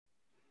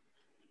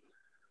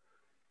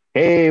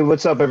Hey,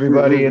 what's up,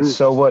 everybody? It's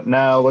So What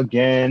Now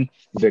again.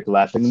 Vic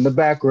laughing in the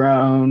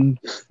background.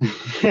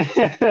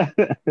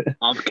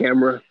 Off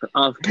camera,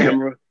 off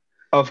camera.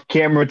 Off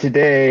camera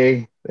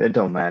today. It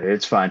don't matter.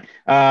 It's fine.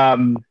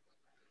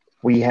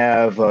 We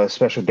have a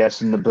special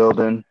guest in the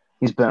building.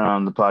 He's been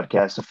on the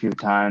podcast a few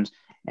times,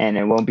 and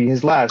it won't be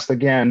his last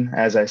again,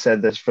 as I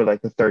said this for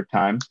like the third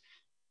time.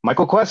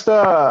 Michael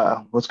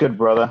Cuesta, what's good,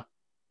 brother?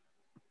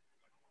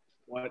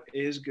 What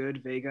is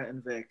good, Vega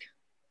and Vic?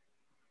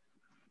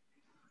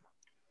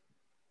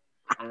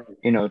 All right.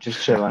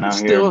 Just chilling out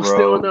here, Still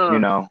in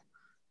bro.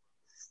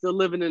 still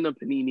living in a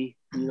panini.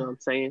 You know what I'm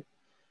saying?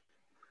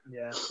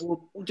 Yeah,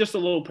 well, just a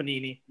little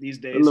panini these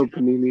A days. little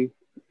panini.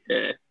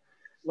 Yeah,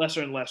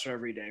 Lesser and lesser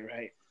every day,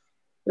 right?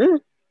 a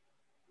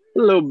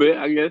little bit,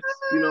 I guess.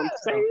 You know what I'm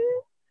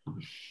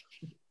saying?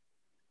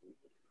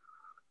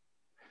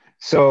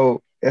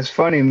 So it's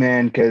funny,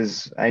 man,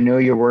 because I know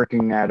you're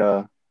working at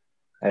a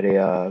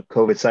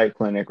COVID site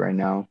clinic right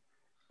now.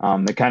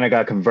 They kind of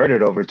got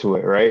converted over to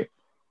it, right?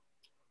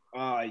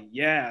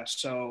 Yeah.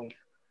 So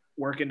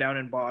working down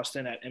in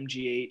Boston at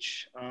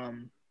MGH,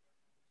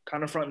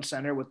 kind of front and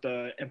center with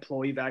the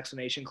employee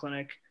vaccination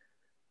clinic.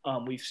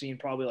 We've seen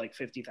probably like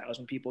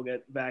 50,000 people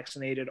get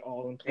vaccinated,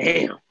 all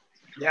employees. Damn,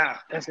 Yeah,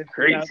 that's 50,000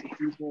 crazy.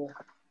 people.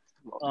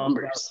 About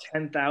Numbers.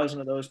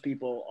 10,000 of those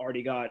people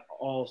already got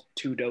all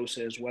two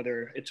doses,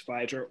 whether it's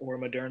Pfizer or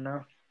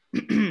Moderna.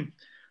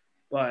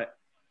 But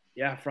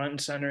yeah, front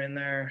and center in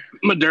there.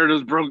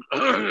 Moderna's broke.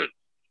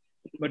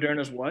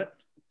 Moderna's what?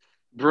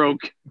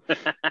 Broke.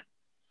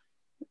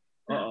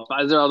 Uh-oh.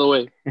 Pfizer all the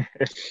way.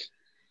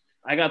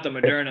 I got the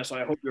Moderna, so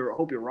I hope you're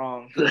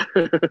wrong.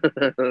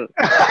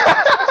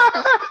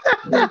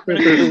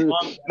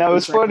 That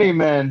was funny,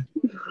 man.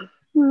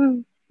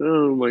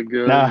 Oh my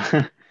god.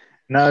 Nah,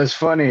 no, it's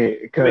funny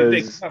Wait, Vic,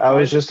 because I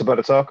was just about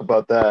to talk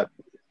about that.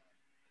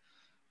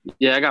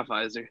 Yeah, I got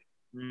Pfizer.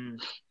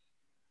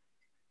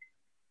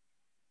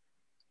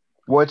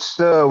 What's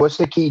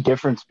the key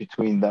difference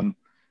between them?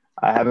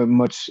 I haven't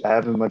much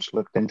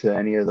looked into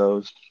any of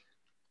those.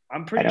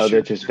 I'm I pretty know they're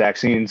sure. just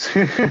vaccines.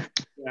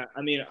 Yeah,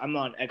 I mean, I'm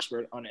not an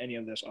expert on any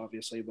of this,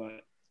 obviously,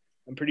 but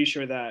I'm pretty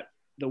sure that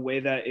the way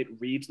that it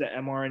reads the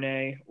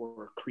mRNA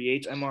or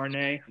creates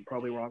mRNA, I'm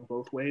probably wrong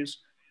both ways,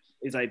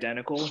 is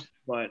identical.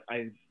 But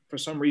for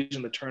some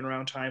reason, the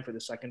turnaround time for the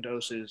second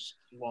dose is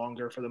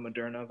longer for the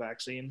Moderna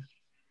vaccine.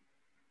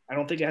 I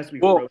don't think it has to be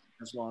Well, frozen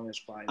as long as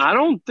Pfizer. I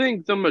don't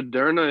think the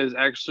Moderna is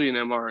actually an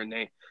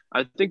mRNA.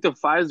 I think the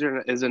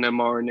Pfizer is an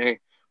mRNA,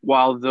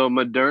 while the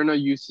Moderna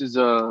uses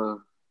a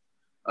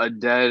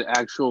dead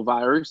actual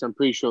virus. I'm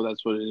pretty sure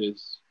that's what it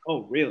is.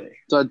 Oh, really?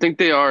 So I think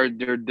they're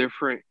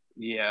different.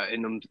 Yeah,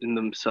 in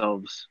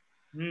themselves.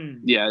 Hmm.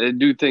 Yeah, I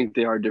do think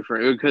they are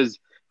different because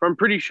I'm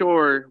pretty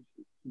sure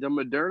the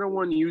Moderna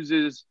one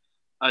uses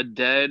a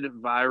dead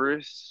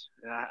virus.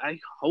 I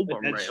hope A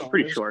I'm dead right. I'm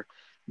pretty SARS. sure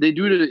they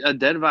do a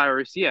dead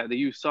virus. Yeah, they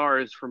use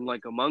SARS from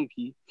like a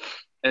monkey,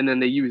 and then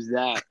they use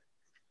that.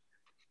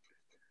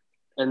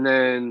 And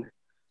then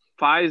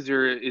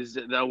Pfizer is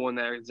that one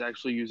that is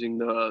actually using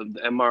the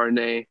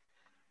mRNA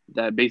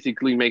that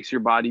basically makes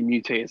your body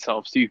mutate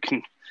itself so you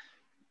can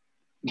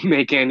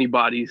make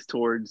antibodies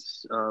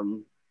towards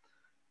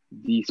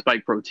the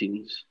spike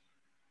proteins.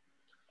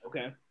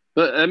 Okay.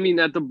 But I mean,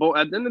 at the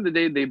end of the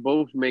day, they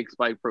both make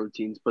spike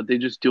proteins, but they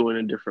just do it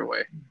in a different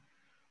way.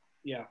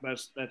 Yeah,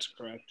 that's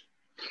correct.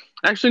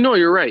 Actually, no,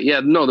 you're right. Yeah,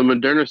 no, the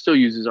Moderna still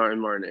uses our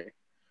mRNA.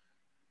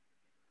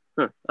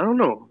 Huh, I don't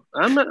know.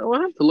 I'll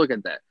have to look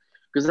at that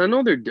because I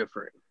know they're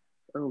different.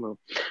 I don't know.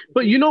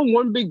 But you know,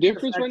 one big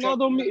difference right now,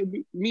 though, me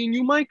and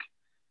you, Mike,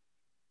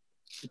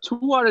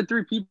 2 out of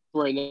 3 people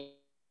right now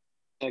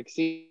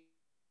vaccine.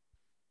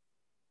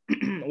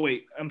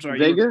 Wait, I'm sorry.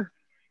 Vega?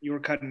 You were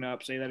cutting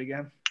up. Say that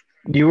again.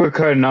 You were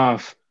cutting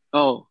off.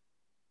 Oh,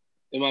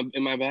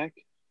 am I back?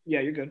 Yeah,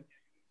 you're good.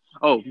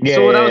 Oh, Yeah,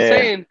 so what I yeah, was yeah.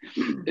 saying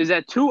is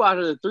that 2 out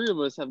of the 3 of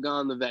us have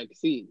gotten the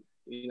vaccine.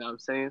 You know what I'm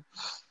saying?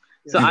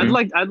 So Yeah.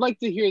 I'd like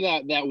to hear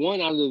that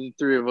 1 out of the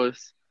 3 of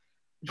us,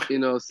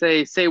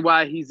 say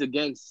why he's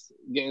against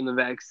getting the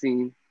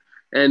vaccine,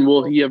 and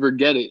will he ever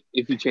get it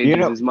if he You changes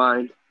know, his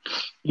mind?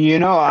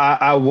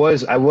 I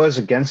was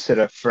against it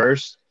at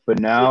first, but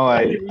The now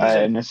I only I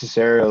reason.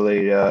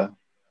 necessarily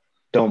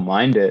don't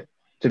mind it,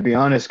 to be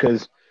honest,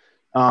 because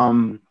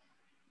um,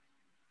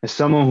 as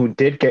someone who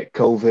did get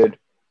COVID,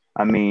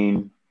 I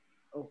mean,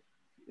 Oh,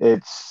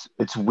 it's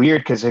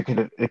weird because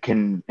it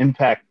can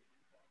impact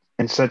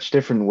in such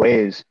different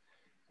ways.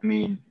 I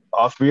mean,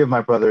 all three of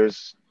my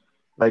brothers,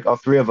 like all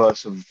three of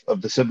us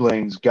of the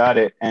siblings, got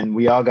it, and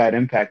we all got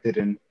impacted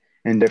in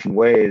different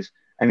ways.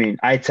 I mean,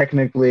 I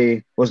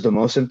technically was the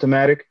most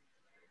symptomatic.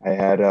 I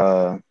had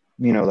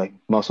like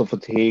muscle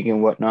fatigue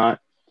and whatnot,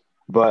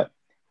 but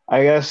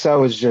I guess I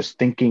was just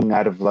thinking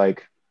out of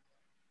like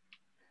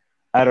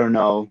I don't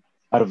know,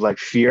 out of like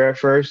fear at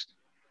first,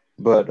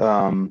 but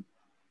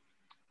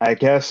I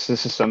guess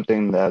this is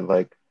something that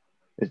like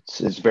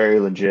it's very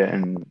legit,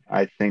 and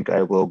I think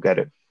I will get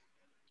it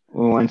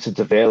once it's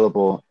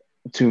available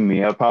to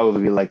me. I'll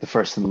probably be like the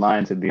first in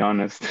line, to be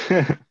honest.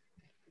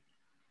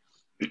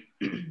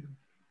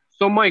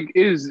 So, Mike,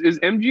 is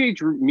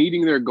MGH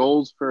meeting their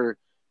goals for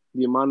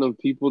the amount of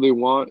people they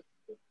want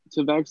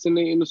to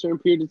vaccinate in a certain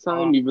period of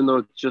time, even though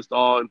it's just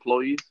all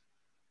employees?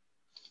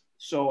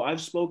 So I've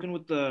spoken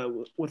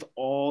with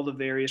all the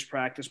various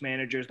practice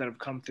managers that have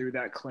come through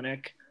that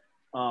clinic.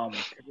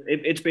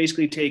 It's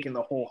basically taken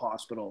the whole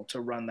hospital to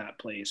run that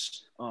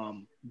place.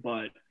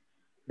 But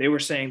they were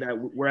saying that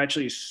we're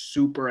actually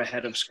super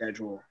ahead of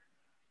schedule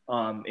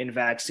in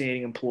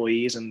vaccinating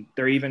employees, and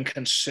they're even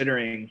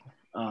considering,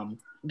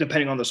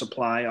 depending on the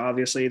supply,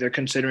 obviously, they're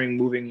considering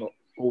moving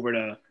over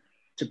to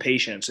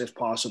patients if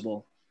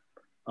possible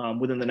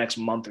within the next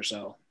month or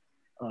so.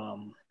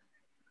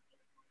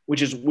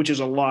 Which is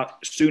a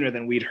lot sooner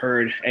than we'd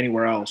heard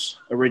anywhere else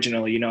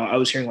originally. I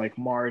was hearing like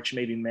March,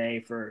 maybe May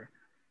for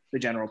the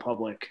general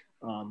public.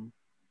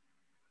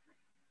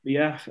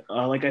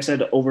 Like I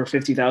said, over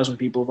 50,000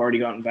 people have already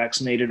gotten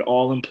vaccinated,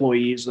 all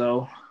employees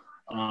though.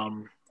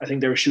 I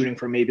think they were shooting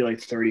for maybe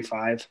like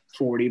 35,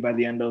 40 by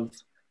the end of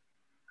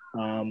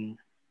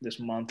this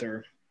month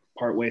or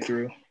partway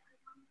through.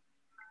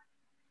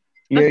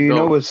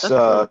 Yeah, what's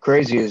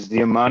crazy is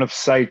the amount of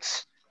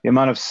sites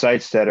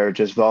that are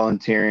just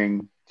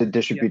volunteering to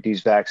distribute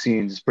these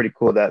vaccines. It's pretty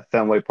cool that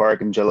Fenway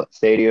Park and Gillette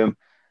Stadium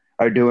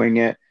are doing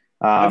it.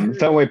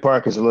 Fenway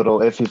Park is a little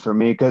iffy for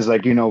me because,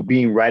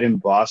 being right in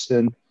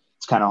Boston,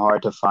 it's kind of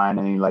hard to find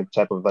any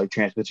type of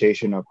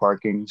transportation or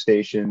parking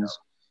stations.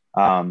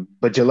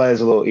 But Gillette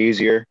is a little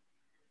easier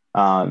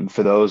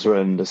for those who are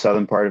in the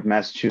southern part of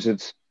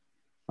Massachusetts.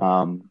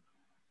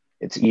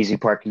 It's easy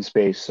parking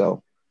space,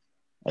 so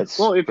it's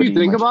if you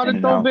think about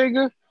it though, out.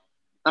 Vega,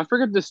 I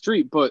forget the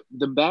street, but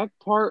the back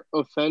part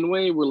of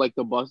Fenway where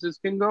the buses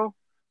can go,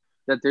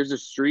 that there's a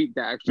street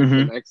that actually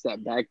connects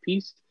that back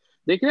piece.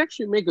 They can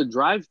actually make a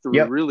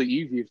drive-through really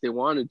easy if they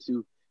wanted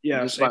to.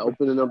 Yeah, just by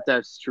opening up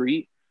that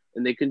street,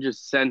 and they can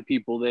just send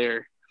people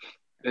there,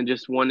 and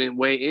just one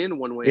way in,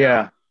 one way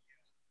out.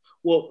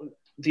 Well,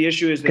 the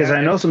issue is because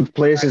I know some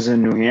places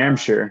in New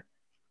Hampshire.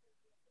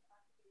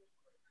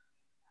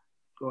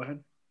 Go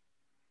ahead.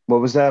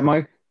 What was that,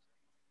 Mike?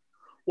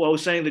 Well, I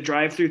was saying the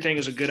drive-through thing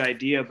is a good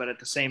idea, but at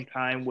the same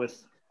time,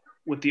 with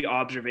the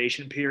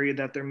observation period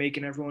that they're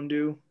making everyone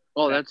do.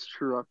 Oh, that's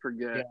true. I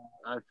forget. Yeah.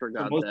 I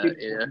forgot so most that.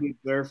 People be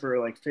there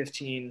for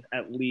 15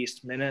 at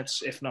least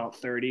minutes, if not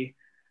 30,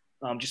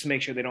 just to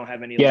make sure they don't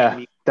have any.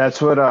 Yeah,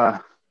 that's what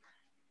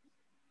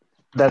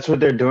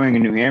they're doing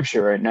in New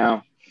Hampshire right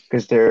now,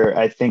 because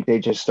I think they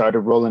just started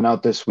rolling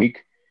out this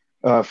week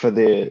for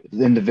the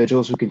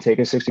individuals who can take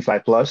a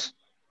 65 plus,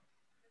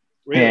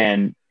 really?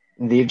 And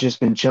they've just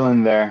been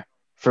chilling there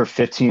for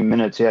 15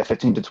 minutes,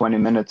 15 to 20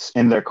 minutes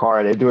in their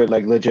car. They do it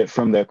legit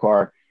from their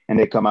car, and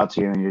they come out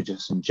to you and you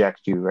just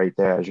inject you right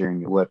there as you're in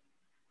your whip.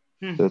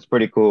 So it's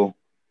pretty cool.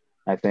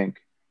 I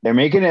think they're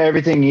making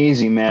everything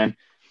easy, man,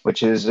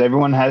 which is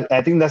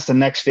I think that's the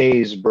next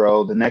phase,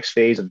 bro. The next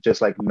phase of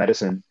just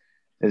medicine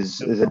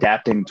is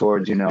adapting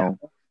towards, the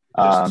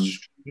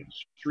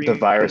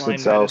virus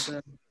itself.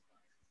 Medicine.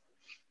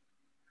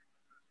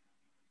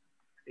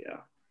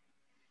 Yeah.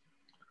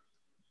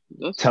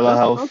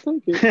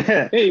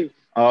 Telehealth. Hey,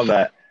 all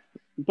that.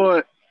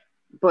 But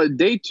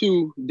day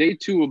two of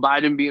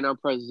Biden being our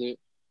president,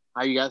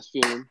 how you guys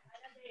feeling?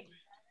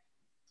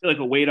 I feel like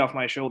a weight off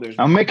my shoulders.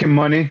 I'm making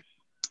money.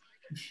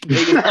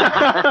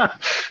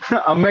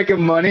 I'm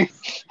making money.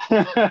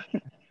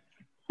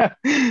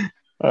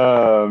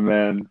 Oh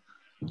man.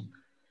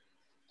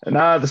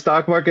 Nah, the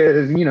stock market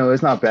is,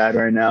 it's not bad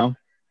right now.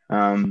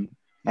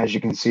 As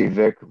you can see,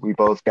 Vic, we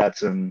both got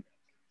some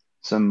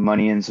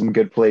money in some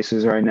good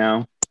places right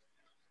now.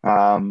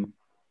 And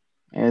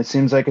it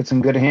seems like it's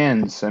in good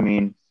hands. I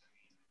mean,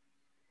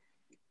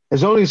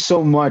 there's only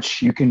so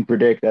much you can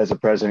predict as a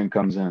president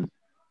comes in.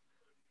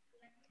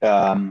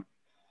 There's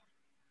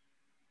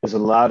a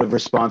lot of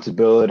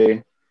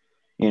responsibility.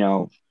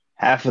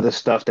 Half of the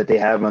stuff that they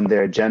have on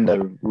their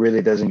agenda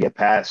really doesn't get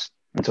passed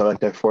until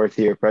their fourth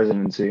year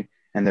presidency,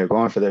 and they're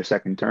going for their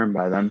second term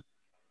by then.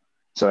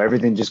 So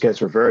everything just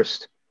gets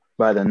reversed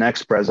by the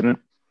next president.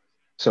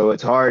 So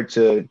it's hard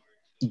to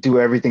do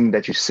everything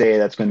that you say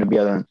that's going to be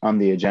on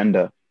the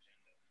agenda.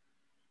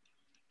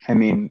 I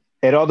mean,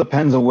 it all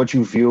depends on what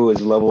you view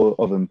as level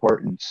of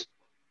importance.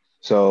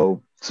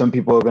 So some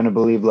people are going to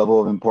believe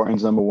level of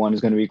importance, number one,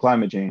 is going to be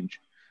climate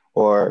change.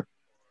 Or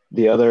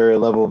the other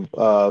level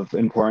of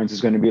importance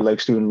is going to be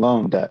student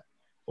loan debt.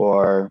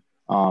 Or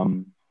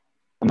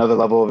another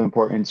level of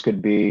importance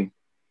could be,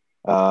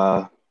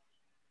 I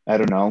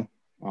don't know,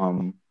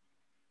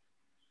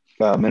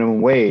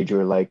 minimum wage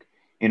or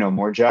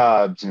more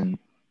jobs. And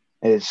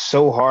it's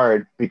so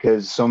hard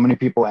because so many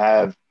people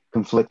have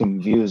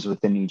conflicting views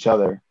within each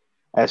other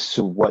as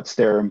to what's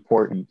their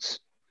importance.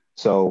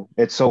 So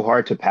it's so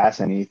hard to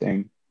pass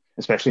anything,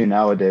 especially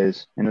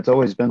nowadays. And it's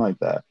always been like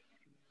that.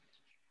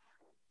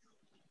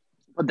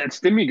 But that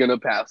stimmy gonna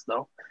pass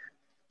though.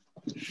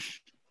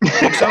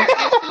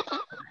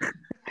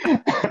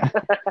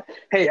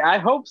 Hey, I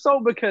hope so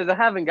because I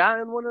haven't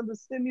gotten one of the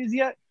stimmies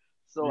yet.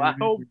 So I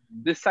hope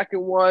the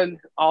second one,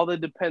 all the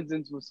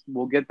dependents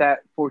will get that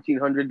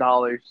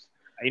 $1,400.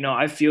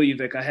 I feel you,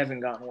 Vic. I haven't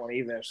gotten one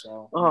either,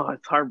 so Oh,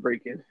 it's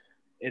heartbreaking.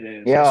 it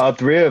is. Yeah, all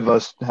three of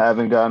us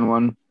haven't gotten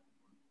one.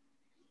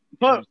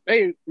 But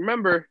hey,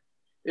 remember,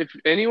 if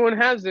anyone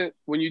hasn't,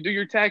 when you do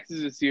your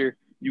taxes this year,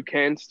 you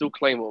can still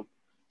claim them.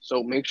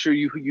 So make sure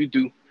you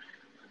do,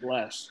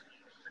 Less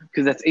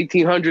because that's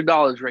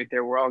 $1,800 right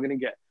there. We're all gonna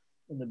get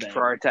in the bank.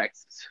 for our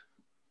taxes.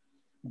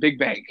 Big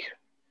bank.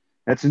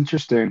 That's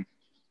interesting.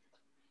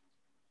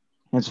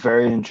 That's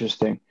very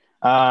interesting.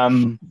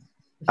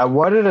 I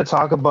wanted to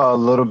talk about a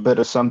little bit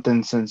of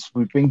something since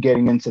we've been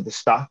getting into the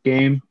stock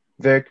game,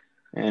 Vic,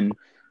 and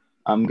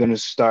I'm gonna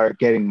start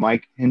getting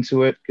Mike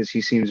into it because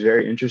he seems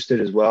very interested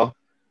as well.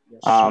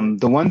 Yes, sir.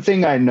 The one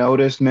thing I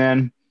noticed,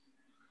 man,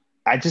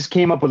 I just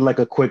came up with like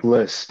a quick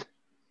list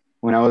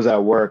when I was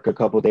at work a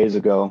couple days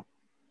ago,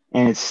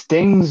 and it's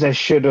things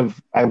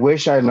I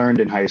wish I learned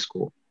in high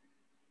school.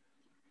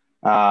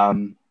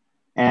 And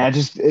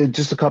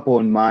just a couple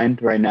in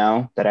mind right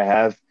now that I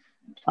have.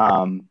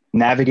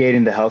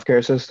 Navigating the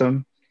healthcare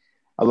system.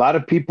 A lot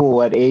of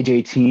people at age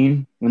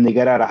 18, when they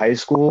get out of high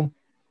school,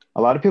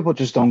 a lot of people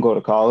just don't go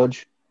to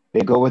college. They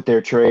go with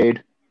their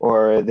trade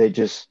or they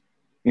just,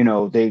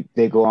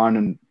 they go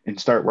on and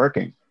start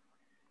working.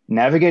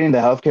 Navigating the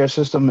healthcare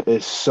system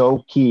is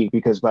so key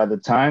because by the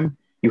time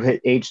you hit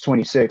age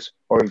 26,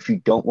 or if you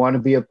don't want to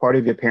be a part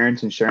of your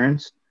parents'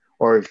 insurance,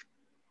 or if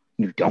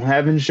you don't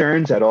have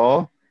insurance at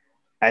all,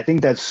 I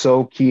think that's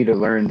so key to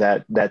learn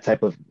that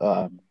type of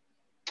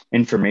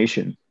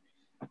information.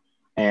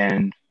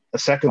 And a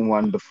second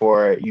one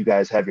before you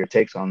guys have your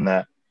takes on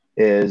that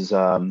is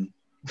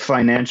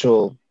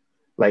financial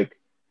like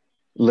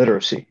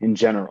literacy in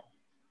general.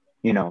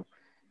 You know,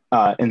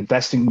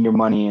 investing your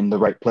money in the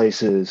right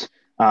places,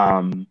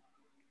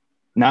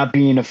 not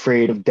being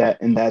afraid of debt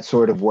in that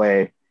sort of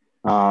way,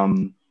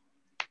 um,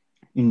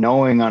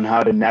 knowing on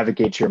how to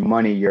navigate your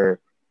money, your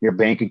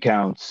bank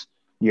accounts,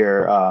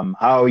 your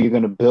how you're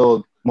going to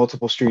build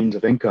multiple streams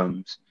of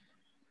incomes.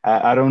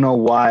 I don't know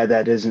why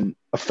that isn't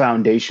a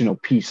foundational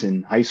piece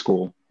in high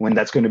school when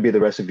that's going to be the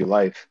rest of your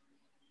life.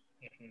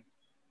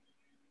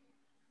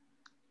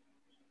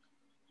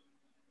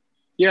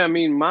 Yeah, I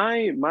mean,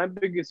 my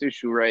biggest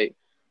issue, right,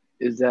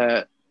 is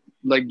that,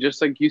 like,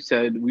 just like you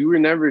said, we were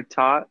never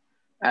taught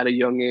at a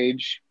young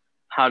age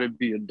how to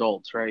be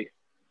adults, right?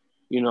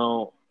 You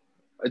know,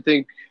 I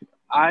think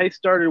I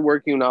started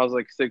working when I was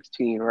like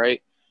 16,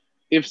 right?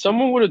 If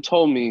someone would have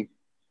told me,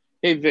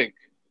 "Hey Vic,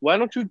 why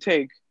don't you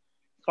take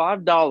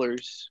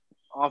 $5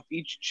 off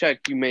each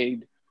check you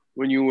made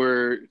when you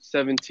were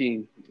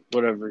 17,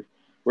 whatever,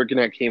 working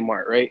at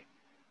Kmart, right?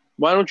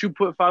 Why don't you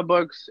put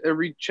 $5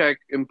 every check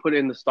and put it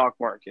in the stock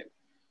market,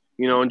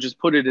 and just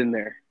put it in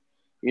there,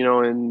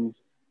 and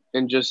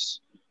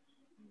just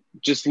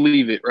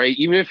leave it, right?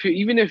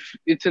 Even if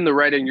it's in the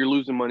red and you're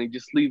losing money,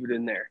 just leave it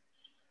in there.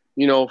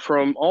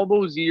 From all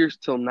those years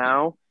till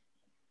now,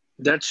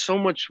 that's so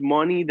much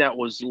money that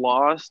was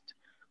lost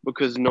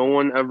because no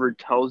one ever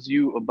tells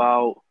you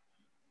about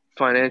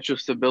financial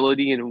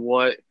stability and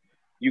what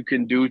you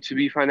can do to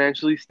be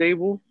financially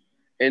stable.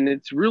 And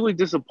it's really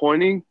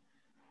disappointing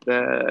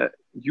that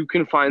you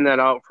can find that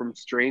out from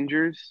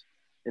strangers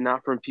and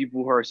not from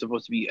people who are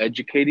supposed to be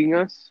educating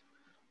us,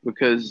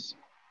 because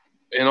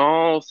in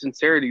all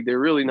sincerity, they're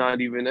really not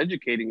even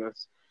educating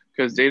us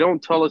because they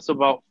don't tell us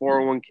about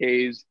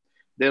 401ks.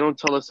 They don't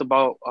tell us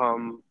about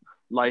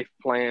life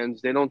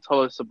plans. They don't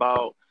tell us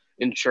about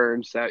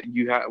insurance that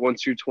you have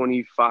once you're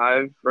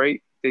 25,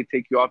 right? They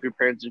take you off your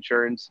parents'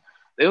 insurance.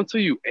 They don't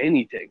tell you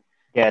anything.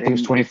 Yeah, I think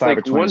it's And it's 25 or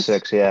like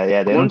 26. Yeah,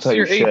 they don't once tell you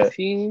you're shit.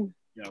 18,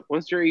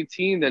 once you're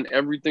 18, then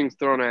everything's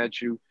thrown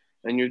at you,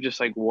 and you're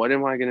just like, what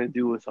am I gonna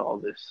do with all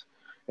this?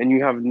 And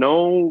you have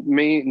no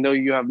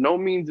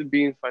means of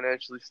being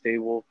financially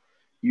stable.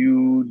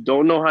 You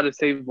don't know how to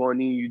save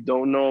money. You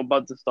don't know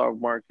about the stock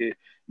market.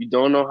 You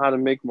don't know how to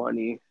make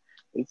money.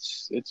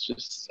 It's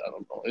just, I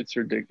don't know. It's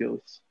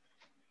ridiculous.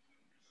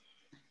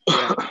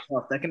 Yeah,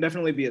 that can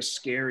definitely be a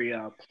scary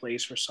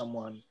place for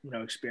someone,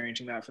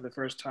 experiencing that for the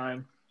first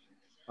time.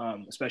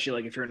 Especially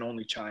like if you're an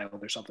only child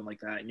or something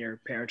like that, and your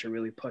parents are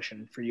really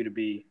pushing for you to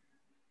be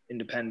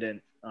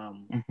independent,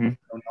 with no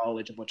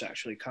knowledge of what's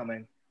actually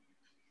coming.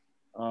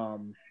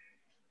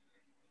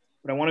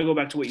 But I want to go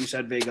back to what you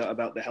said, Vega,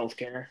 about the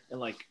healthcare and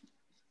like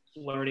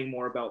learning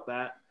more about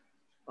that.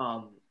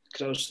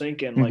 Because I was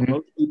thinking, like,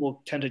 most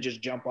people tend to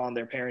just jump on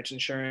their parents'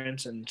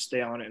 insurance and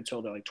stay on it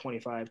until they're like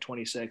 25,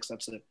 26.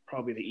 That's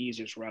probably the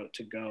easiest route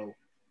to go.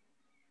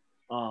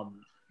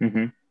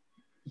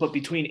 But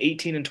between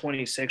 18 and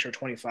 26 or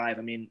 25,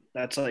 I mean,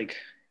 that's like,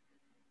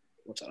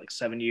 what's that, like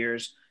 7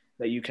 years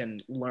that you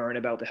can learn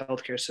about the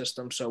healthcare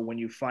system. So when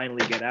you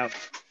finally get out,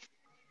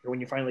 or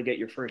when you finally get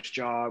your first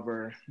job,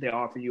 or they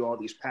offer you all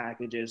these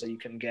packages that you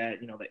can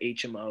get, the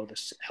HMO,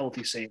 the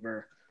Healthy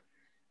Saver,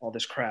 all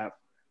this crap,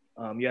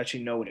 you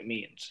actually know what it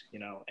means,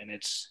 and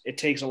it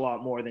takes a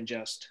lot more than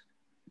just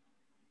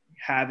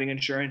having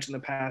insurance in the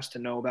past to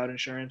know about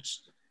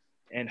insurance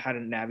and how to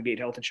navigate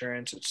health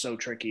insurance. It's so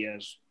tricky,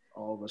 as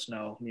all of us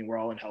know. I mean, we're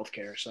all in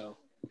healthcare, so.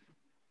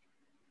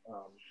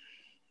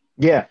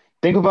 Yeah,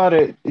 think about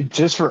it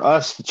just for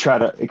us to try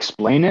to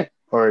explain it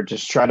or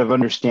just try to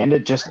understand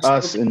it, just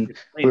us and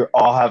we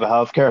all have a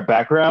healthcare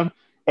background.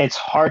 It's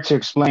hard to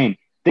explain.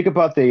 Think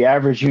about the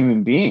average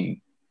human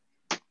being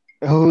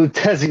who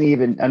doesn't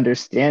even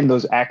understand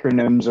those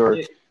acronyms or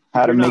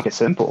how to make it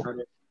simple.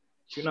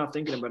 If you're not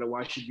thinking about it,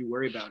 why should you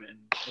worry about it?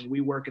 And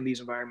we work in these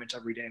environments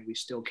every day, and we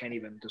still can't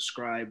even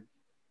describe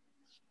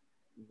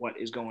what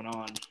is going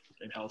on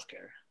in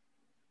healthcare.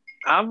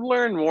 I've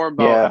learned more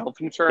about health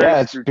insurance.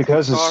 Yeah, it's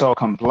because TikTok. It's so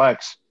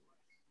complex.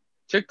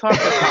 TikTok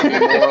has taught me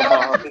more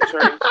about health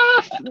insurance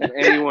than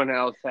anyone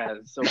else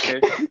has.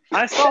 Okay,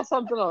 I saw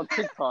something on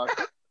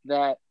TikTok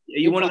that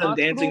you one of them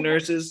dancing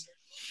nurses.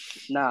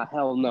 Nah,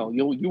 hell no.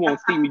 You won't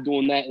see me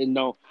doing that in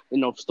no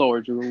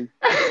storage room.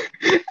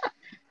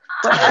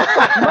 But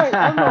I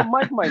don't know,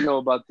 Mike might know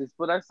about this,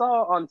 but I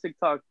saw on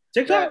TikTok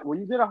that when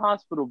you get a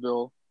hospital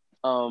bill,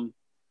 if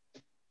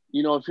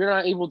you're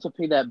not able to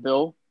pay that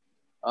bill,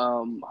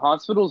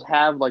 hospitals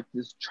have like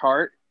this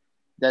chart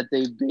that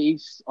they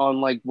base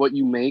on like what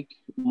you make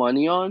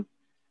money on,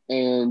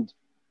 and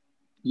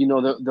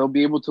they'll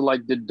be able to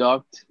like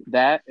deduct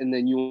that, and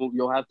then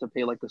you'll have to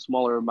pay like a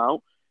smaller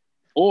amount.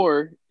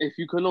 Or if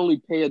you can only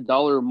pay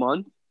 $1 a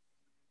month,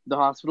 the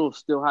hospital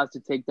still has to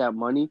take that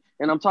money.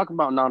 And I'm talking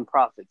about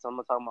nonprofits. I'm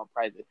not talking about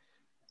private.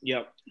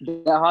 Yep.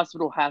 That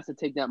hospital has to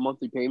take that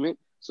monthly payment.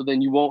 So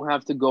then you won't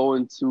have to go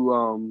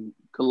into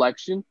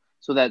collection.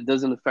 So that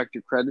doesn't affect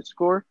your credit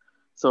score.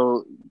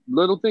 So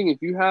little thing,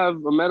 if you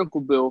have a medical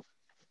bill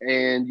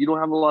and you don't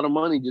have a lot of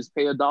money, just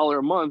pay $1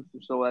 a month.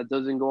 So that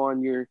doesn't go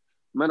on your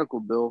medical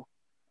bill.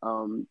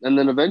 And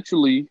then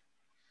eventually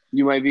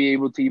you might be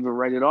able to even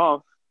write it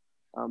off.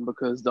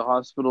 Because the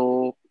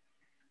hospital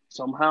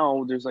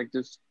somehow there's like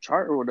this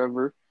chart or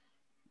whatever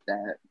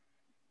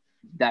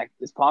that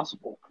is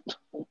possible.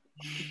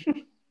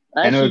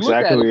 I know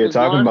exactly what you're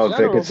talking about,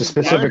 Vic. It's a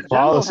specific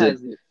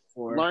policy.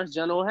 Lawrence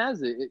General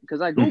has it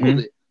because I Googled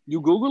it. You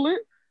Google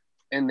it,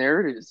 and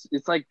there it is.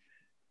 It's like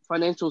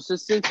financial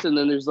assistance, and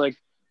then there's like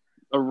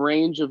a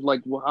range of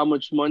like how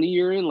much money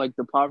you're in, like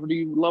the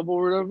poverty level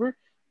or whatever,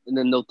 and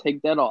then they'll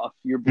take that off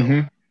your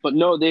bill. But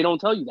no, they don't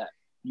tell you that.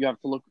 You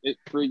have to look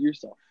for it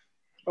yourself.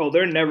 Oh,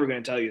 they're never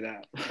going to tell you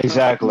that.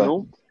 Exactly.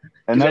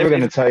 They're never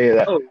going to tell you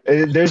that.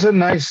 There's a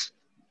nice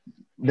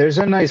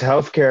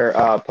healthcare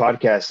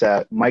podcast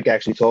that Mike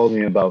actually told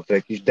me about,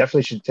 Vic. You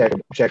definitely should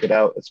check it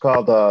out. It's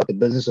called The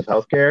Business of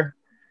Healthcare.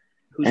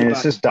 And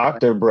it's this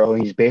doctor, bro.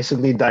 He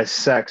basically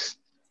dissects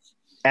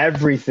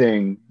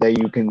everything that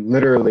you can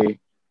literally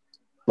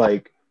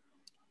like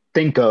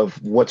think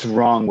of what's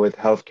wrong with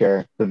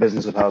healthcare, the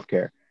business of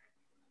healthcare.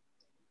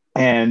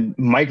 And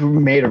Mike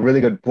made a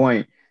really good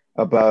point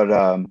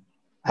about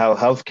how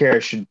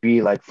healthcare should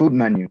be like food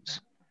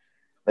menus.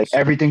 Like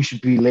everything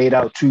should be laid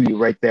out to you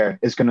right there.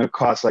 It's going to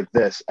cost like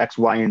this, X,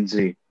 Y, and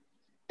Z.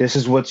 This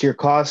is what your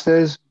cost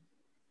is.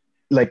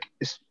 Like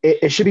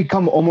it should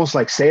become almost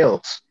like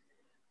sales.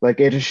 Like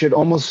it should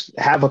almost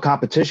have a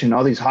competition,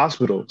 all these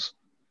hospitals.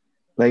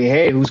 Like,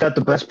 hey, who's got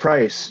the best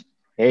price?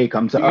 Hey,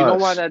 come to us. You know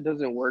why that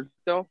doesn't work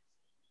though?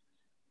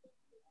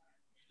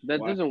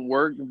 That doesn't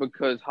work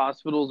because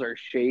hospitals are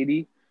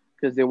shady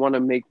because they want to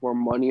make more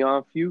money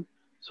off you.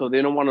 So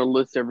they don't want to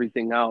list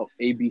everything out,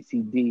 A, B,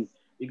 C, D.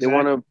 Exactly. They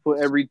want to put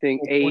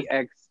everything A,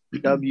 X,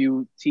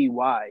 W, T,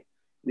 Y.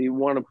 They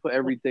want to put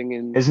everything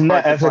in. Isn't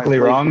that ethically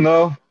wrong,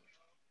 though?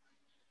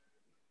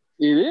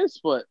 It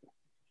is, but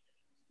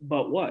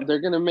what?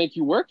 They're going to make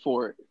you work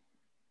for it.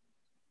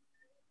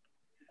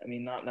 I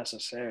mean, not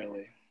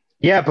necessarily.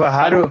 Yeah, but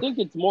how do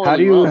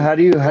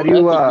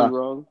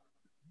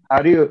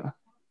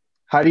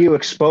you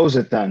expose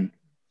it then?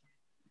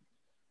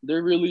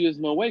 There really is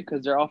no way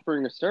because they're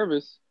offering a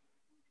service.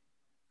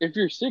 If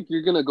you're sick,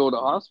 you're going to go to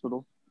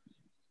hospital.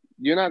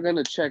 You're not going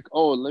to check,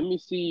 let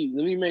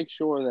me make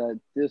sure that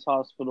this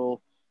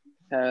hospital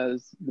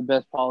has the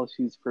best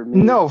policies for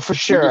me. No, for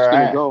sure. You're just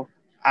going to go.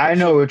 I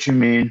know what you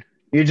mean.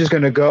 You're just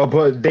going to go,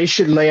 but they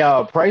should lay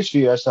out a price for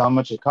you as to how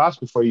much it costs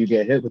before you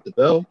get hit with the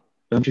bill.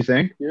 Don't you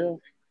think? Yeah.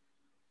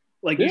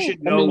 Like you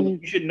should know,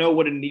 you should know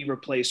what a knee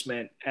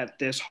replacement at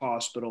this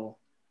hospital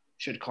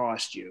should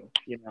cost you,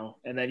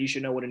 and then you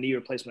should know what a knee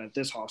replacement at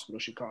this hospital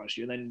should cost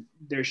you. And then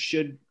there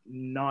should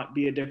not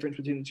be a difference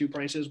between the two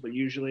prices, but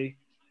usually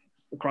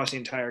across the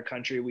entire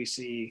country, we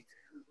see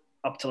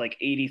up to like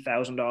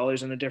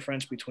 $80,000 in the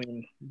difference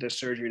between this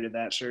surgery to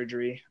that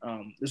surgery.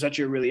 There's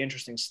actually a really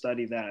interesting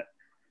study that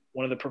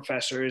one of the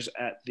professors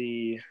at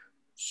the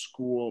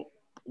school,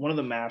 one of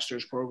the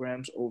master's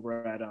programs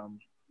over at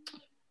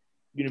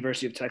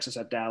University of Texas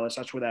at Dallas,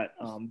 that's where that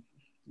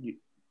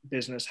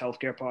business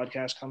healthcare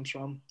podcast comes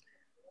from.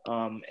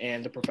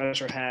 And the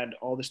professor had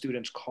all the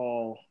students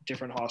call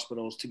different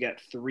hospitals to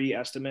get 3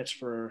 estimates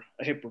for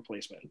a hip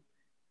replacement.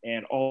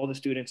 And all the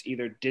students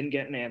either didn't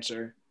get an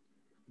answer,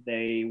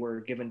 they were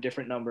given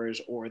different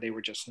numbers, or they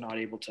were just not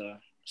able to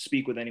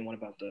speak with anyone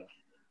about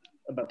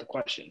the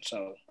question.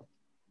 So,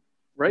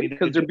 right,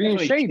 because they're being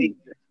shady.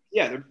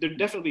 Yeah, they're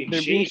definitely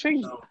being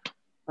shady. So,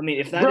 I mean,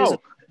 if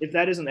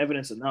that isn't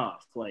evidence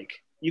enough,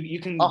 like you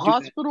can do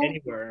that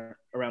anywhere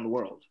around the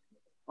world.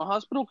 a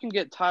hospital can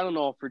get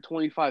Tylenol for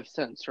 25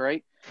 cents,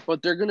 right?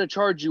 But they're gonna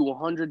charge you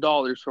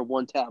 $100 for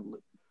one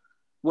tablet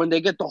when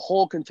they get the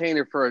whole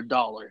container for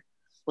 $1.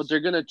 But they're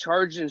gonna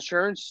charge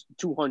insurance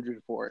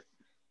 $200 for it.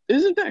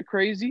 Isn't that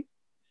crazy?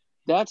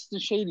 That's the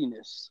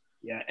shadiness.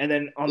 Yeah, and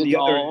then on It's the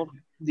other, all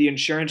the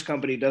insurance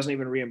company doesn't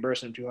even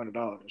reimburse them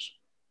 $200.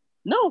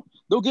 no.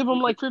 They'll give them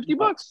like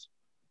 $50.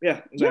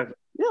 Yeah, exactly.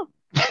 Yeah,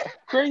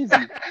 crazy,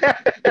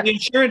 The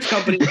insurance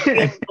company is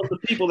stealing from the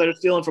people that are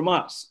stealing from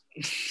us.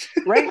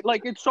 right?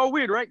 Like it's so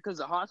weird, right? Because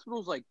the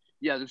hospital's like,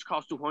 yeah, this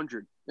costs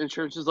 $200.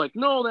 Insurance is like,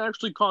 no, that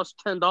actually costs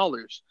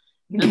 $10,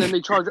 and then they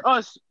charge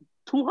us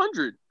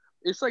 $200.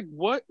 It's like,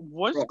 what's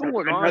Bro,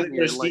 going I'd on rather go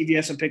here? to Like,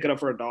 CVS and pick it up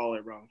for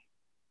 $1, bro.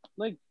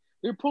 like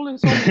they're pulling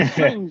so many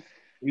strings.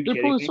 Are you They're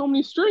kidding pulling me? so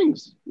many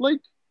strings. Like,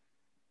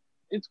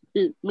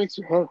 it makes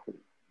your head hurt,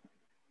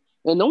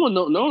 and no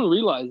one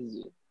realizes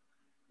it.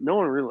 No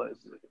one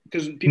realizes it.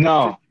 Because people,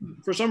 No.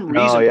 for some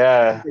No, reason,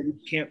 yeah. we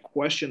can't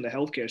question the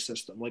healthcare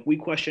system. Like we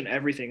question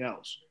everything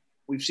else.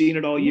 We've seen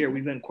it all year.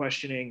 We've been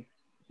questioning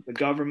the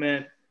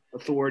government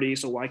authority.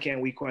 So why can't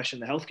we question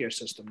the healthcare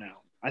system now?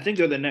 I think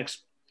they're the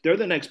next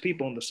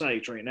people on the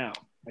sites right now.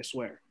 I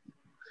swear.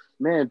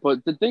 Man,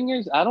 but the thing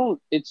is,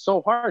 it's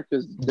so hard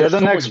because They're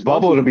the next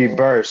bubble to be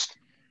burst.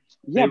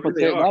 Yeah, They but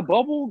really are. that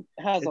bubble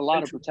has It's a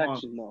lot of been too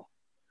protection though.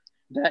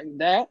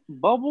 That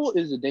bubble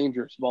is a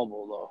dangerous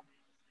bubble though,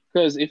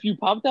 because if you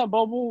pop that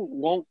bubble,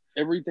 won't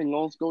everything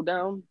else go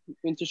down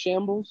into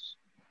shambles?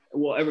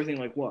 Well, everything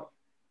like what?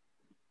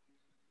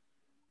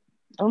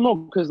 I don't know,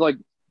 because like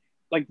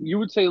you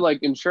would say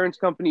like insurance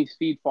companies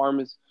feed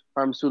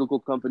pharmaceutical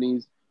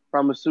companies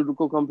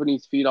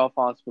feed off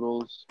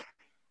hospitals,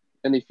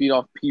 and they feed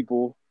off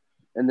people,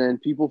 and then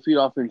people feed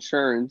off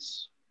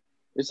insurance.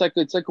 It's like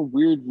a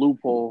weird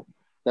loophole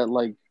that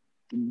like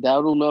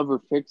that'll never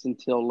fix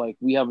until like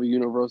we have a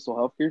universal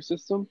healthcare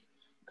system,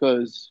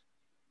 because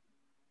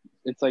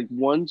it's like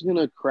one's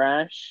gonna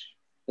crash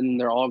and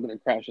they're all gonna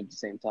crash at the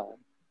same time.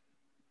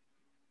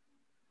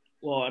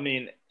 Well, I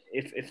mean,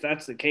 if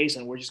that's the case,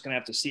 then we're just gonna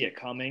have to see it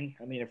coming.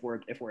 I mean, if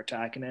we're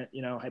attacking it,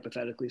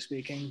 hypothetically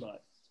speaking,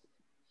 but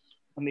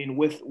I mean,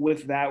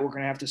 with that, we're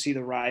gonna have to see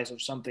the rise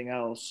of something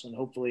else, and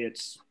hopefully,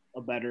 it's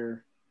a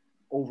better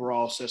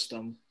overall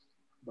system.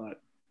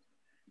 But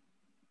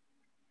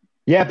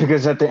Yeah,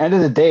 because at the end of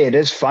the day, it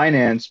is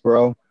finance,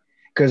 bro.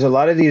 Because a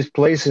lot of these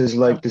places,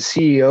 like the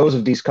CEOs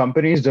of these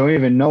companies, don't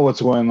even know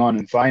what's going on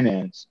in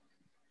finance.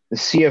 The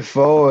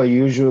CFO are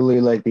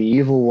usually like the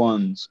evil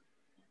ones.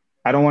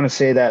 I don't want to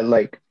say that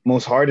like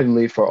most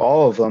heartedly for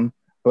all of them,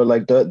 but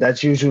like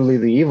that's usually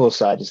the evil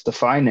side. It's the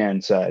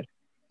finance side.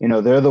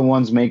 They're the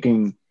ones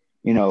making,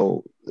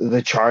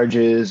 the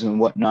charges and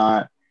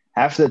whatnot.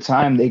 Half the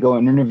time they go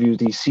and interview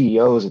these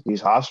CEOs at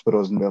these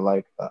hospitals and they're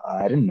like,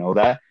 I didn't know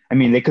that. I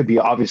mean, they could be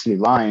obviously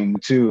lying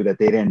too, that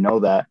they didn't know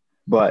that,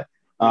 but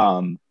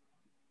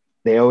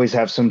they always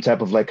have some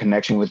type of like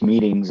connection with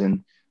meetings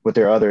and with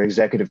their other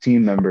executive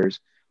team members.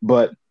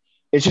 But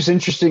it's just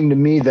interesting to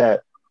me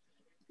that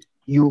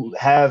you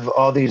have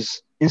all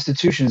these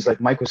institutions, like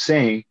Mike was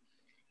saying,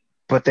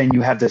 but then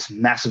you have this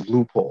massive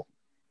loophole.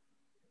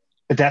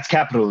 That's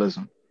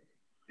capitalism.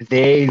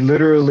 The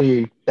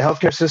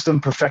healthcare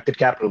system perfected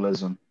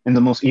capitalism in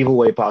the most evil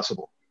way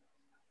possible.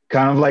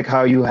 Kind of like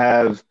how you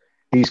have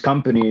these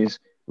companies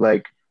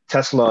like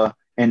Tesla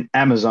and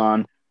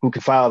Amazon who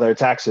can file their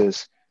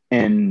taxes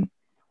in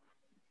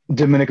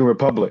Dominican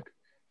Republic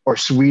or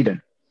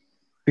Sweden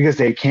because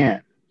they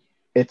can't.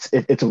 It's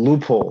a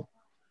loophole,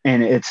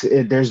 and it's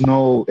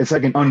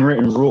like an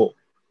unwritten rule.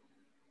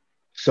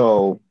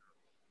 So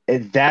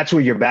that's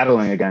what you're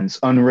battling against,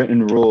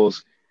 unwritten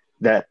rules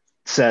that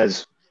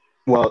says,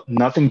 well,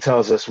 nothing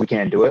tells us we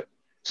can't do it,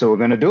 so we're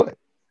going to do it.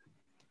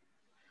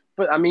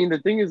 But I mean, the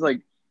thing is,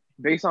 like,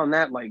 based on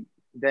that, like,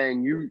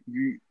 then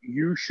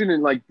you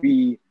shouldn't like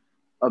be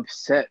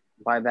upset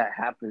by that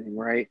happening,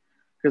 right?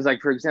 Because,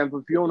 like, for example,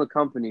 if you own a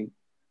company,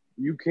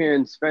 you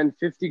can spend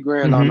 50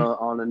 grand Mm-hmm.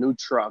 on a new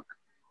truck,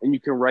 and you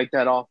can write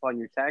that off on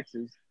your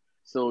taxes,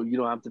 so you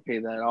don't have to pay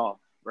that off,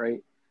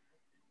 right?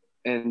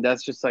 And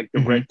that's just like the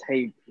Mm-hmm. red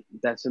tape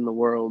that's in the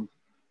world,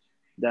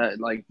 that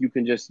like you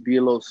can just be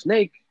a little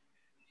snake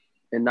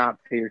and not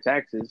pay your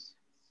taxes.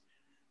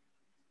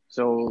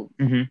 So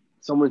Mm-hmm.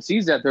 someone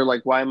sees that, they're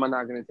like, why am I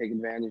not going to take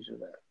advantage of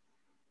that?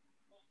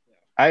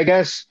 I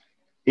guess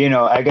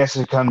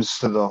it comes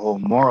to the whole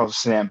moral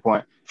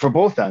standpoint for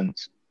both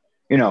ends.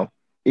 When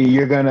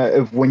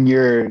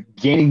you're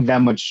gaining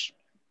that much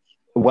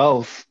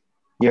wealth,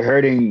 you're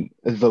hurting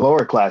the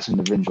lower class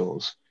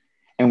individuals.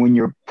 And when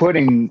you're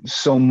putting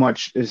so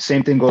much, the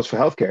same thing goes for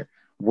healthcare.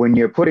 When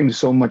you're putting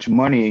so much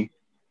money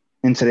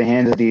into the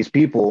hands of these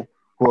people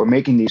who are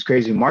making these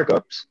crazy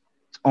markups,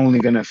 it's only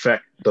going to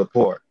affect the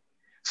poor.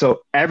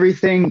 So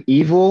everything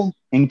evil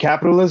in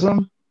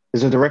capitalism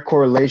is a direct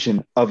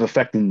correlation of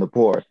affecting the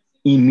poor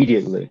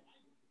immediately.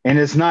 And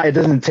it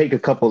doesn't take a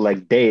couple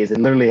like days. It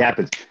literally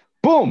happens.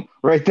 Boom,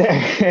 right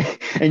there.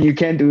 And you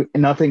can't do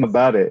nothing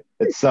about it.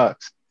 It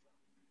sucks.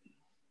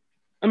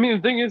 I mean,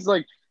 the thing is,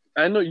 like,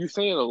 I know you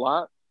say it a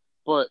lot,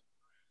 but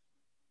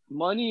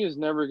money is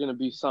never going to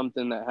be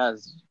something that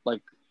has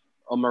like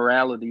a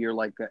morality or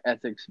like an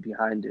ethics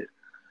behind it,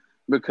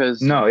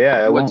 because No,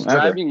 yeah, it what's won't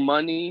ever. driving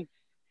money,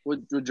 what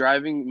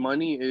driving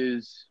money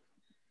is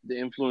the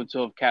influence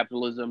of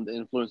capitalism, the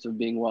influence of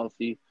being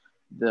wealthy,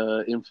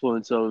 the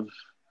influence of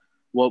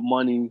what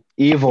money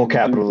Evil can do to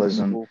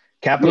capitalism. people. Yeah,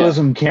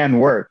 Capitalism can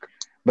work,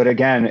 but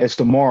again, it's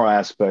the moral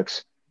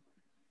aspects.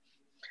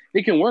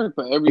 it can work,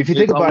 but If you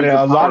think there's about always it,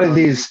 the a lot power of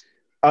hungry. these,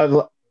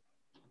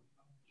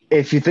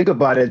 if you think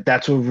about it,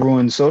 that's what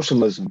ruins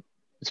socialism.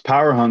 It's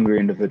power hungry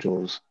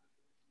individuals.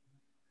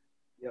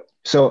 Yep.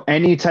 So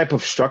any type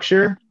of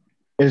structure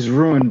is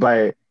ruined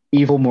by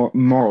evil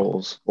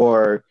morals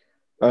or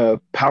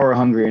power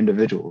hungry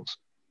individuals.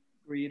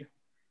 Greed.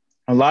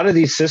 A lot of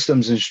these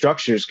systems and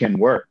structures can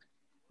work.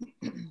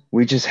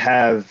 We just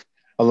have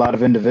a lot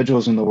of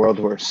individuals in the world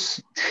who are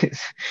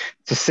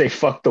to say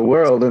fuck the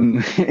world,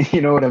 and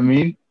you know what I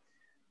mean?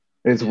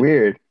 It's Yeah.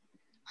 weird.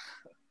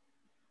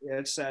 Yeah,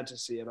 it's sad to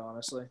see it,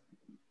 honestly.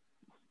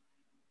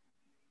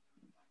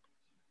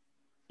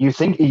 You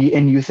think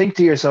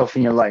to yourself,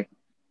 and you're like,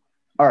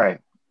 all right,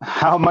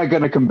 how am I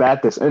going to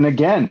combat this? And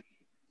again,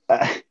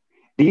 uh,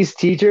 these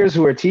teachers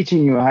who are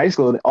teaching you in high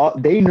school,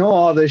 they know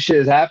all this shit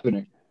is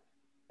happening.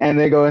 And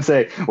they go and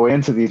say, wait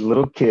until these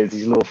little kids,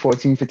 these little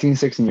 14, 15,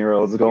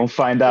 16-year-olds go and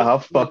find out how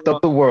fucked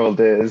up the world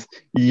is.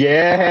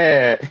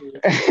 Yeah.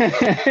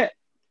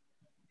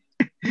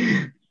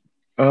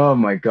 Oh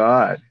my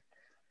God.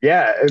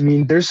 Yeah. I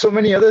mean, there's so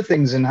many other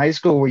things in high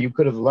school where you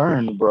could have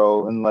learned,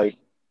 bro. And like,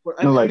 But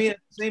you know, I like mean, at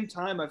the same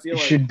time, I feel it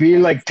like should be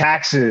like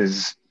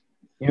taxes.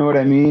 You know what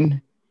I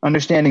mean?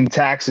 Understanding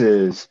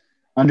taxes,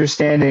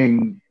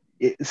 understanding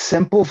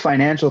simple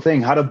financial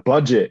thing, how to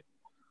budget.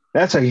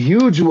 That's a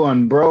huge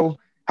one, bro.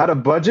 How to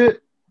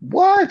budget?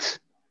 What?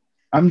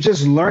 I'm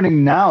just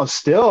learning now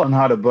still on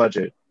how to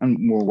budget.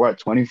 And we're what,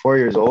 24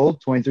 years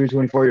old, 23,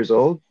 24 years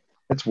old?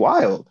 It's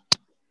wild.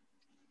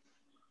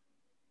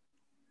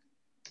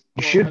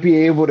 You well, I should mean, be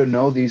able to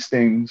know these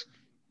things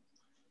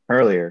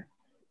earlier.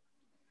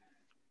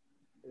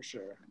 for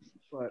sure.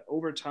 But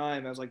over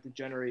time, as like the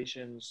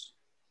generations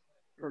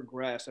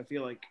progress, I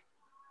feel like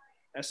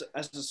as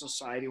a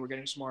society, we're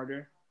getting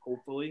smarter.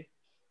 Hopefully,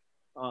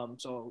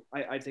 so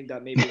I think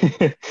that maybe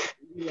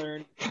we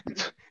learn.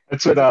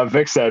 That's what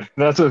Vic said.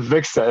 That's what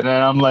Vic said. And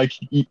I'm like,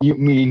 you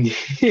mean,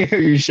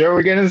 you sure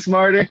we're getting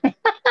smarter?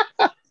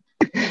 I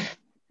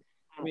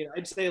mean,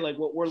 I'd say like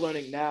what we're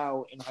learning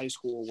now in high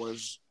school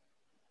was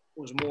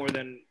more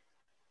than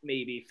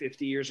maybe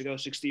 50 years ago,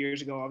 60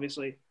 years ago,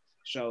 obviously.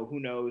 So who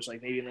knows?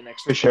 Like maybe in the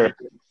next For 20 sure.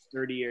 years,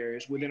 30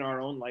 years, within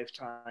our own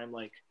lifetime,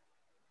 like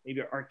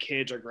maybe our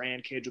kids, our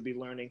grandkids will be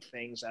learning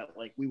things that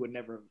like we would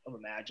never have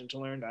imagined to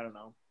learn. I don't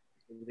know.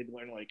 Maybe they'd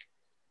learn like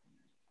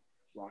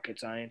rocket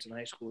science in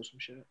high school or some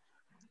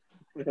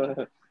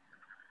shit.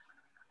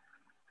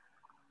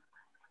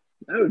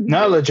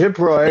 No, legit,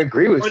 bro. I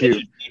agree Or with they you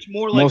should teach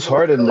more like most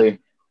heartedly.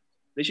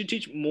 they should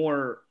teach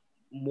more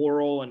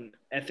moral and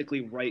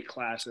ethically right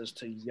classes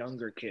to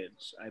younger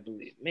kids, I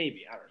believe.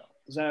 Maybe, I don't know.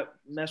 Does that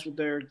mess with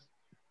their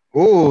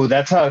Ooh,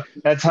 that's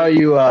how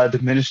you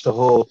diminish the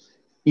whole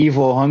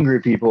evil, hungry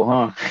people,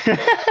 huh?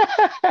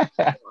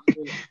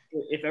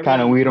 if Kind of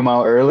everyone weed them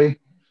out early.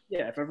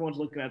 yeah, if everyone's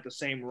looking at the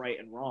same right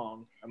and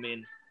wrong, I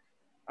mean,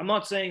 I'm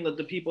not saying that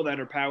the people that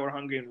are power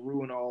hungry and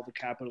ruin all the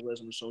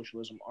capitalism and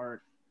socialism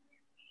aren't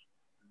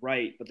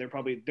right, but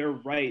their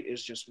right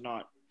is just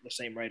not the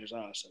same right as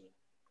us, and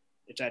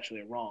it's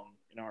actually wrong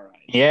in our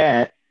eyes.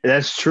 Yeah,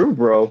 that's true,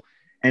 bro.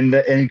 And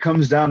it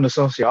comes down to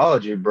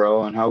sociology,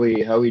 bro, and how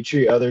we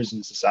treat others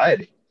in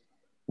society.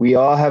 We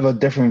all have a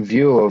different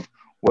view of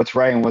what's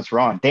right and what's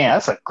wrong. Damn,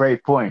 that's a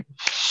great point.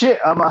 Shit,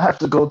 I'm gonna have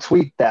to go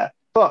tweet that.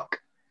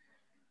 Fuck.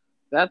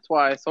 That's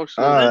why Well,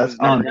 socialism That's is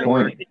never on going to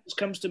point. work. it just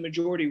comes to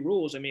majority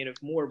rules. I mean,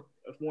 if more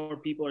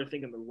people are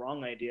thinking the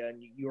wrong idea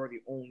and you are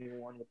the only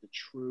one with the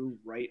true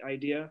right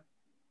idea,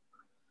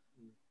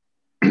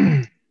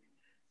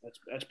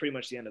 that's pretty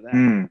much the end of that.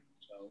 Hmm.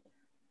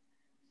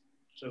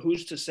 So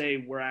who's to say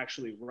we're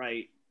actually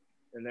right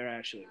and they're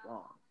actually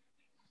wrong?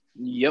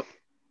 Yep.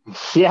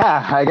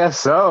 Yeah, I guess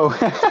so.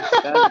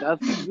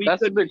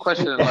 That's a big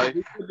question in life.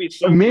 We could be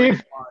so Me,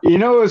 brainwashed. you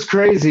know, it was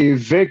crazy.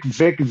 Vic,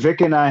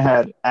 and I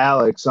had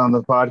Alex on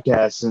the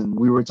podcast, and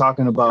we were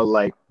talking about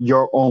like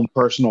your own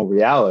personal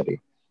reality,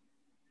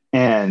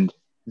 and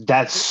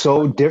that's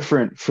so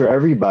different for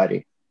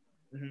everybody.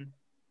 Mm-hmm.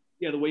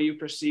 Yeah, the way you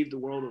perceive the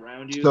world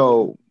around you,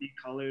 So the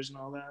colors and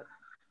all that.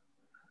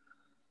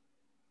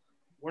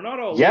 We're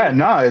not all yeah, living.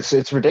 no,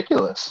 it's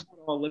ridiculous. We're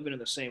not all living in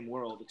the same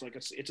world. It's like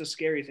it's a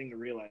scary thing to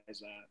realize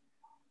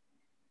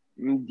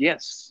that.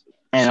 Yes.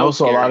 And So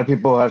also, a lot of scary.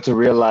 people have to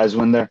realize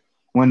when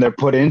they're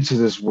put into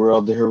this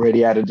world, they're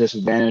already at a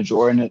disadvantage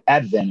or an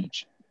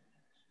advantage.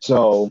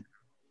 So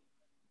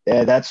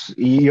yeah, that's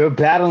you're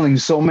battling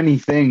so many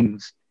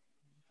things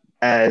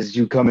as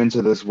you come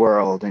into this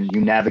world and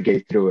you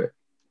navigate through it.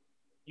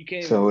 You can't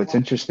even So it's walk.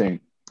 interesting.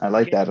 I You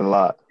like can't that a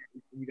lot.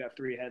 you got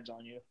three heads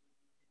on you.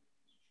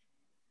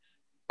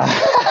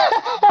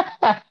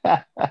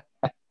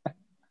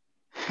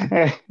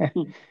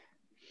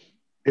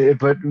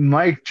 But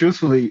Mike,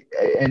 truthfully,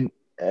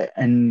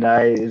 and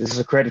I this is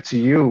a credit to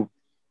you.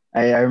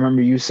 I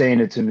remember you saying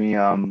it to me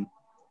a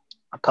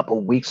couple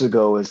weeks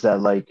ago. Is that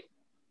like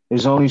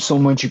there's only so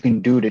much you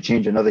can do to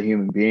change another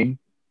human being.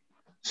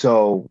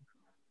 So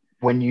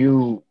when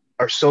you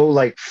are so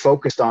like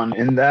focused on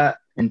in that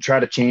and try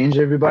to change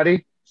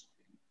everybody,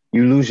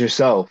 you lose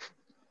yourself.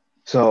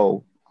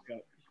 So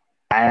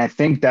and I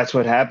think that's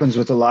what happens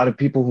with a lot of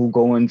people who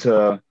go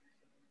into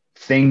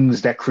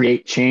things that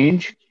create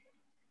change.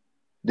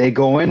 They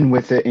go in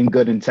with it in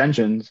good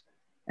intentions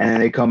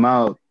and they come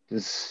out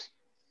this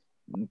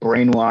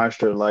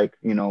brainwashed or like,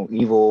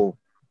 evil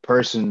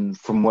person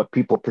from what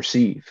people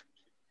perceive.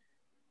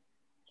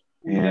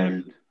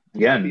 And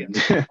You gotta be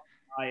again,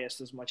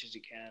 biased as much as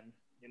you can,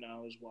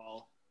 as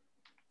well.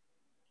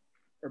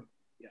 Or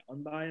yeah,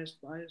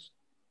 unbiased, biased.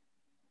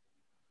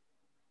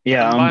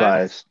 yeah,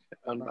 Unbiased.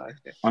 unbiased.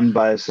 Unbiased. Yeah.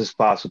 Unbiased as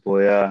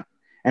possible, yeah.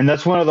 And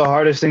that's one of the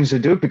hardest things to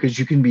do because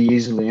you can be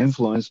easily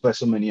influenced by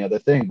so many other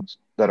things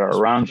that are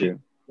around Especially you.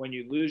 when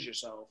you lose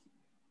yourself.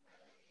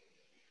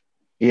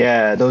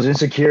 Yeah, those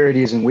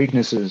insecurities and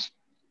weaknesses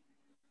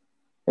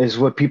is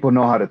what people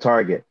know how to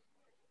target.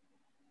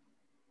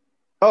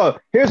 Oh,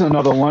 here's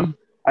another one.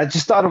 I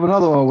just thought of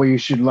another one where you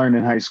should learn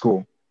in high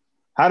school.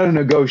 How to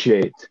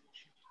negotiate.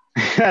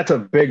 That's a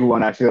big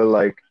one, I feel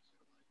like.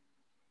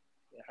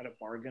 How to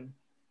bargain.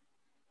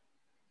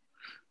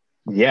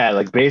 Yeah,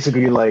 like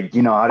basically like,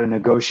 how to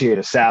negotiate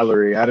a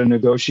salary, how to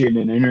negotiate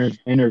an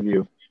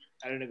interview,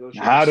 How to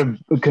negotiate how to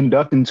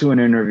conduct into an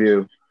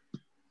interview.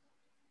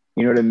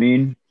 You know what I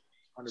mean?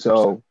 100%.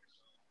 So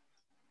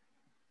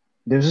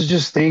this is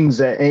just things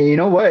that, and you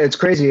know what? It's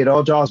crazy. It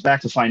all draws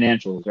back to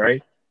financials,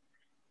 right?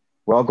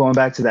 We're all going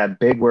back to that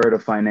big word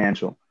of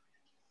financial.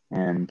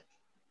 And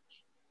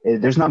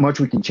there's not much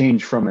we can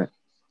change from it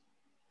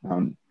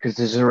because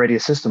there's already a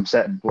system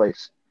set in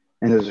place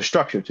and there's a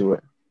structure to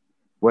it.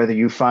 Whether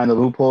you find the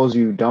loopholes,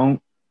 you don't,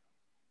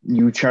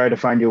 you try to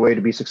find your way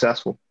to be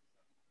successful.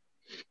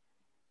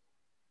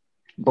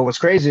 But what's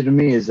crazy to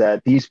me is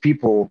that these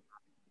people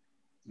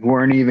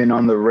weren't even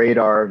on the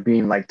radar of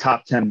being like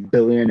top 10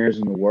 billionaires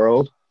in the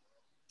world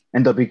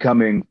end up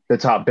becoming the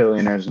top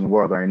billionaires in the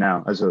world right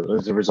now as a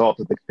result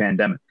of the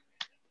pandemic.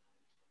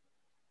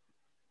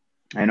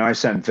 I know I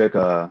sent Vic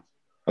a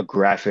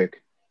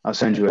graphic. I'll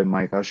send you it,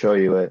 Mike. I'll show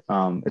you it.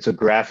 It's a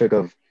graphic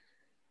of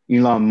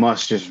Elon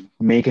Musk just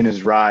making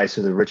his rise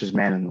to the richest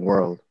man in the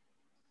world.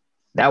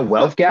 That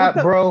wealth gap,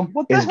 bro,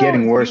 What the is hell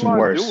getting is worse and Elon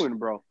worse. doing,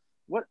 bro?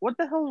 What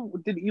the hell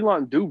did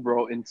Elon do,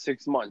 bro, in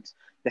 6 months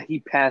that he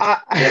passed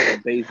I,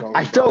 Jeff Bezos?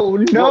 I Bro? don't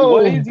What know,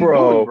 is he doing,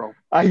 bro. bro?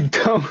 I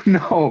don't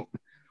know.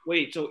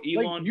 Wait, so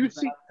Like Elon you is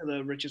see, back to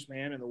the richest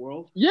man in the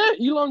world? yeah,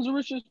 Elon's the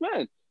richest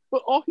man,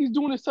 but all he's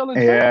doing is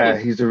selling Yeah,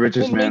 Teslas he's the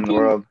richest and man in the making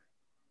world.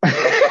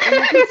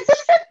 and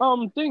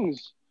making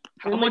things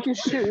How and much? making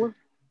shit with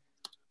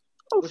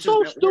What's his so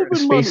net worth?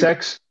 stupid money.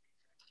 SpaceX,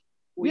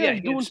 Well, Yeah, yeah,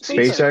 he's he had doing SpaceX.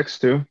 SpaceX. SpaceX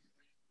too.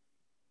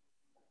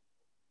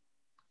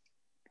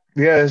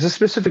 Yeah, there's a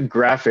specific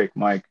graphic,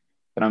 Mike,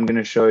 that I'm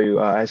gonna show you.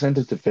 I sent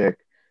it to Vic,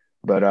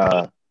 but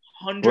bro,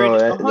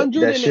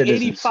 Hundred that shit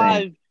is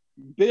insane.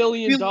 $185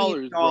 billion,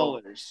 billion bro.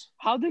 dollars.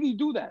 How did he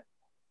do that?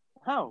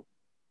 How?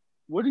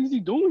 What is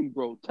he doing,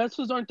 bro?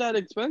 Teslas aren't that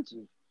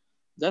expensive.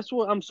 That's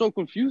what I'm so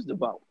confused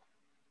about.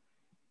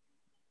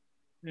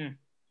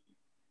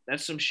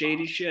 That's some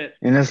shady shit.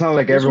 And it's not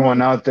like That's what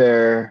everyone I'm out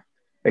there.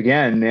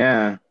 Again,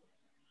 yeah,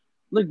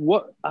 like.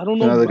 What I don't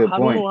it's another know. good I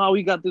don't point. know how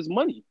he got this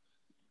money.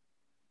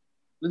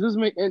 It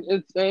doesn't make and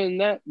it's and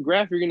that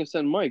graph you're gonna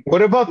send Mike.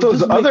 What about It those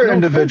doesn't make other no sense.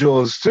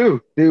 individuals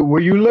too? Were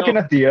you No, looking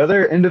at the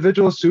other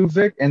individuals too,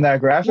 Vic, in that Well,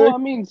 graphic? I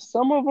mean,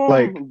 some of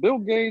Like, them, Bill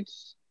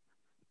Gates.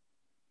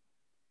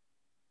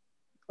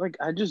 Like,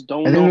 I just I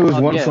don't think know there was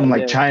how. one Yeah, from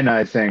like yeah, China,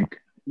 I think.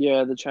 yeah.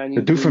 The The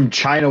Chinese dude from dude.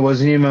 China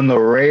wasn't even on the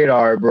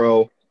radar,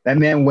 bro. That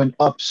man went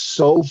up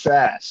so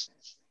fast.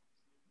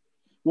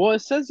 Well, it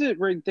says it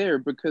right there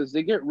because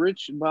they get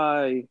rich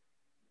by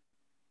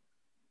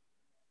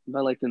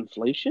like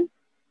inflation,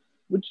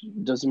 which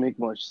doesn't make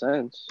much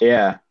sense.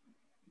 Yeah.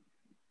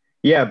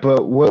 Yeah,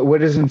 but what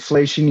does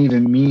inflation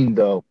even mean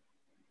though?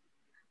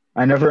 I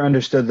I don't never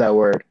understood that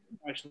word.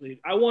 actually.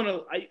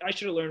 I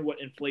should have learned what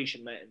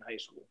inflation meant in high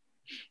school.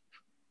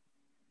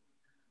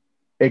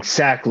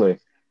 Exactly.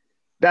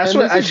 That's And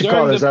what this I is should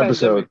call during the this pandemic.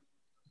 episode.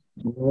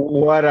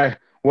 What I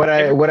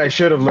Everybody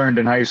should have learned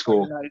in high in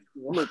school. high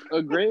school. Look,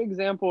 a great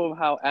example of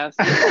how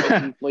asset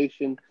price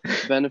inflation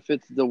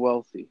benefits the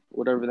wealthy,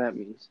 whatever that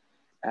means.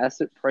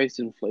 Asset price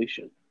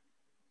inflation.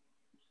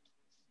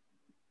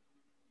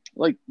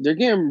 Like, they're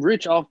getting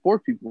rich off poor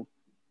people.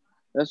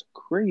 That's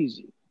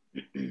crazy.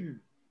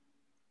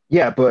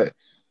 Yeah, but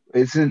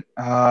isn't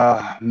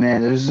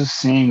man, there's this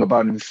saying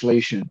about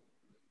inflation.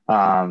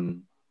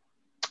 Um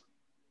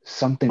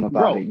something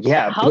about Bro, it.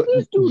 Yeah, how but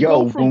does dude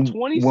yo, go from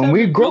when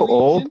we 27 grow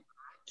old, billion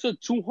to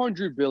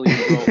 200 billion,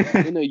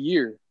 bro, in a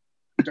year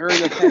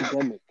during a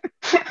pandemic?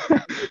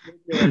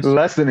 Ridiculous.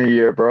 less than a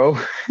year, bro.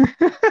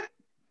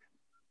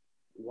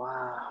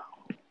 Wow.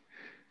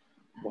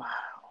 Wow.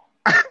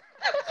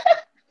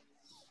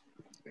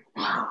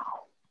 Wow.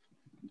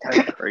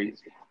 That's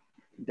crazy.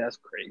 That's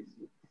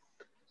crazy.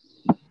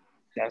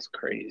 That's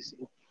crazy.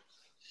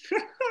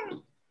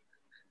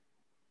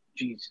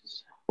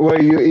 Jesus.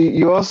 Well,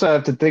 you also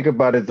have to think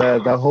about it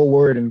that the whole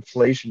word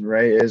inflation,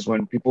 right, is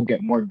when people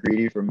get more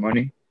greedy for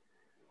money.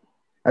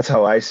 That's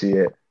how I see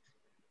it.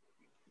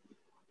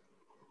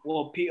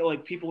 Well,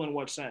 like people in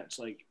what sense?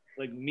 Like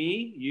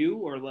me, you,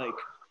 or like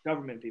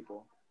government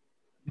people?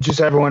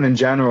 Just everyone in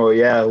general,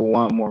 yeah, who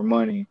want more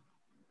money.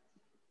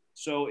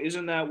 So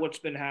isn't that what's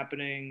been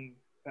happening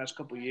past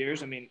couple of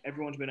years? I mean,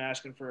 everyone's been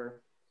asking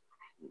for,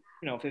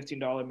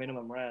 $15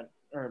 minimum rent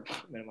or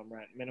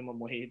minimum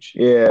wage.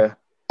 Yeah.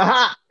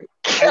 Aha!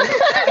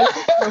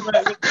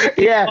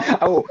 Yeah.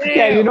 Oh,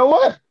 yeah. You know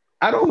what?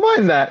 I don't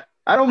mind that.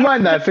 I don't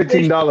mind that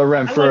 $15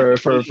 rent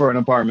for an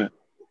apartment.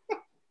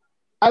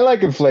 I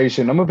like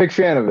inflation. I'm a big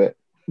fan of it.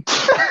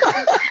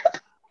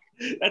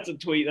 That's a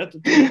tweet. That's a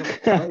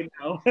tweet right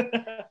now.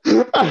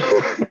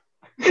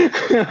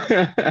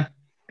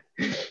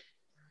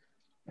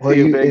 Well,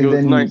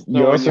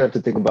 you also have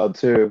to think about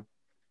too.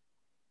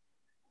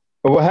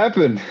 What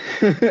happened?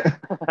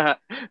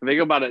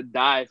 Think about to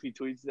die if he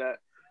tweets that.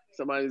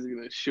 Somebody's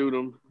gonna shoot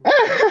him.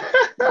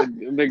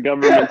 The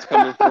government's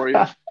coming for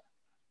you.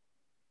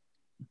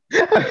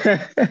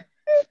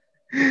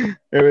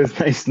 It was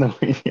nice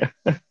knowing you.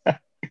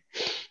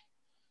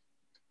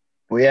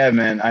 Well, yeah,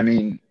 man. I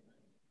mean,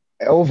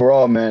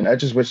 overall, man, I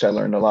just wish I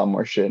learned a lot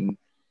more shit in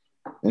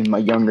my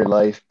younger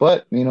life.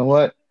 But you know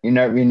what? You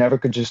never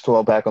could just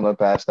dwell back on the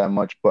past that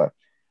much. But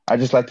I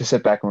just like to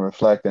sit back and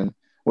reflect and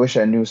wish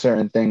I knew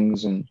certain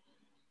things and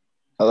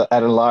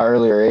at a lot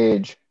earlier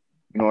age.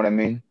 You know what I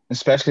mean?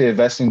 Especially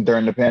investing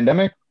during the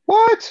pandemic.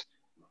 What?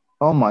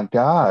 Oh my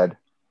God.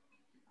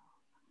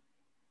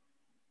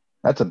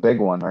 That's a big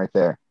one right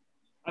there.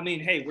 I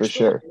mean, hey, we're For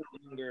still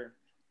sure.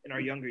 in our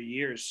younger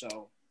years, so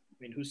I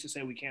mean, who's to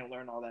say we can't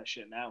learn all that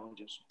shit now and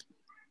just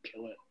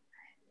kill it?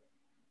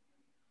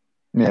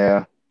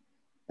 Yeah.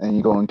 And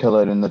you go and kill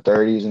it in the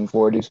 30s and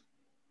 40s.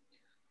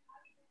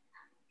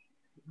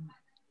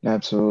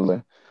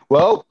 Absolutely.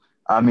 Well,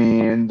 I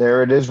mean,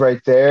 there it is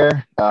right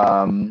there.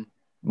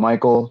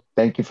 Michael,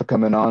 thank you for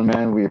coming on,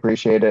 man. We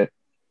appreciate it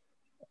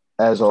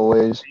as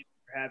always. Thank you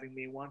for having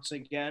me once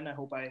again. I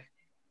hope I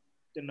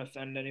didn't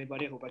offend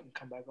anybody. I hope I can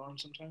come back on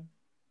sometime.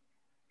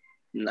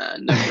 Nah,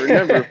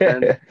 never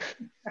offend.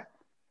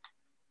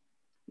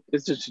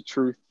 It's just the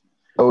truth.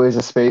 Always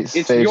a space.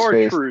 It's safe your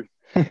space. truth.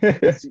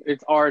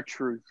 It's our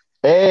truth.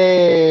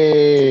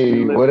 Hey,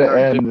 We live what in an our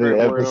end the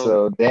different episode.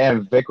 world.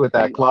 Damn, Vic with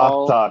that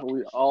clock talk.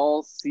 We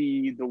all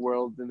see the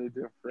world in a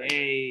different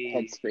Hey,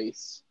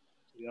 headspace.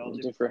 we all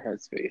do. Different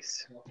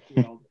headspace.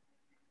 We all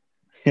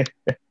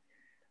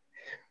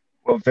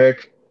Well,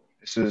 Vic,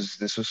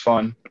 this was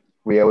fun.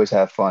 We always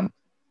have fun.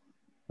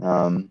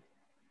 I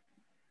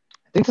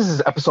think this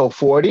is episode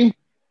 40.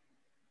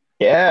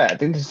 Yeah, I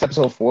think this is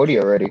episode 40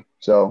 already.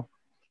 So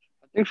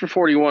I think for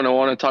 41, I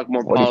want to talk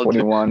more 40, politics.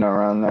 41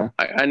 around there.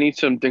 I need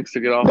some things to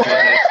get off my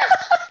head.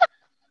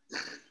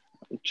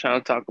 I'm trying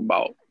to talk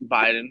about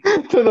Biden.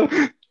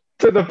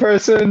 to the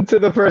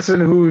person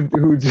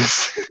who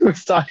just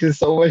was talking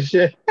so much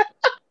shit.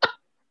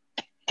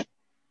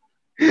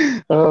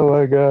 Oh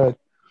my God.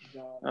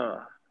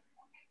 All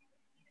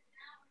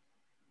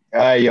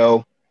right,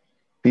 yo.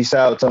 Peace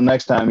out. Till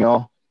next time,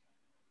 y'all.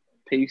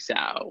 Peace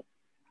out.